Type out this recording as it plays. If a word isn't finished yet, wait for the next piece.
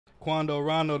Quando,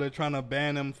 Rondo, they're trying to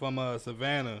ban him from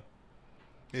Savannah.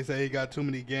 They say he got too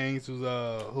many gangs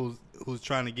who's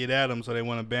trying to get at him, so they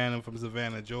want to ban him from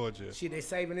Savannah, Georgia. Shit, they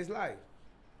saving his life.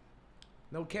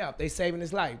 No cap, they saving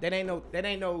his life. That's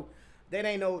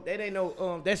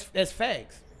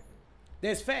facts.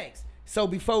 That's facts. So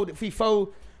before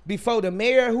the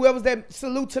mayor, whoever's that,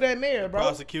 salute to that mayor, bro.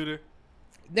 Prosecutor.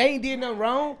 They ain't did nothing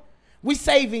wrong. We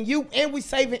saving you and we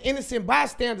saving innocent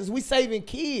bystanders. We saving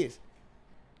kids.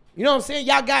 You know what I'm saying?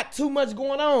 Y'all got too much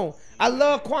going on. I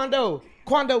love Quando.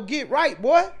 Quando, get right,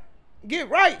 boy. Get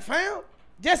right, fam.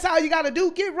 That's all you gotta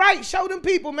do. Get right. Show them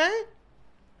people, man.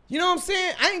 You know what I'm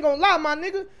saying? I ain't gonna lie, my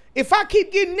nigga. If I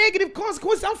keep getting negative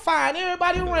consequences, I'm firing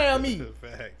everybody around me.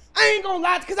 Facts. I ain't gonna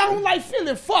lie, because I don't like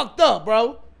feeling fucked up,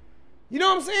 bro. You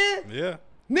know what I'm saying? Yeah.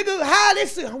 Nigga, how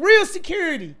this real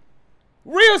security?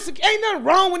 Ain't nothing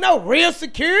wrong with no real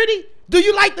security. Do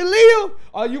you like to live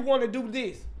or you want to do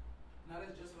this? Now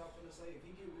that's just what I'm finna say. If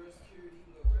he get real security,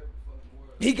 he can go wherever the fucking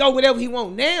world. He go whatever he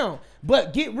want now.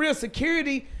 But get real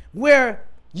security where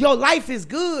your life is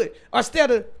good. Or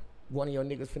instead of one of your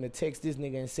niggas finna text this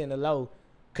nigga and send a low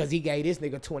because he gave this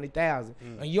nigga 20,000.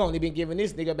 And you only been giving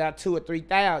this nigga about 2,000 or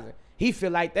 3,000. He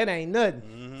feel like that ain't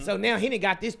nothing. So now he done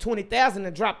got this 20,000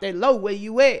 and drop that low where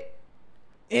you at.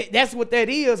 That's what that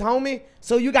is, homie.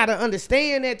 So you got to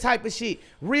understand that type of shit.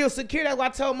 Real security. That's why I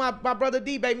told my brother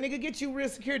D, baby, nigga, get you real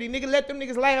security. Nigga, let them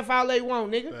niggas laugh all they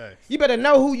want, nigga. Thanks. You better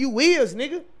know who you is,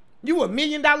 nigga. You $1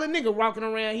 million nigga walking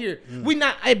around here. We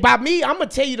not, by me, I'm going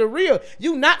to tell you the real.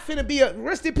 You not finna be a,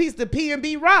 rest in peace to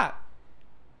P&B Rock.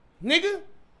 Nigga.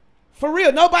 For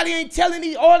real. Nobody ain't telling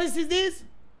these artists this.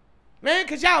 Man,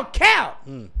 because y'all cow.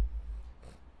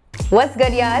 What's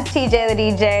good, y'all? It's TJ the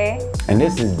DJ. And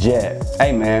this is Jet.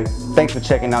 Hey, man, thanks for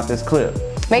checking out this clip.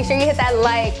 Make sure you hit that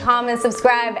like, comment,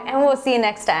 subscribe, and we'll see you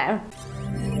next time.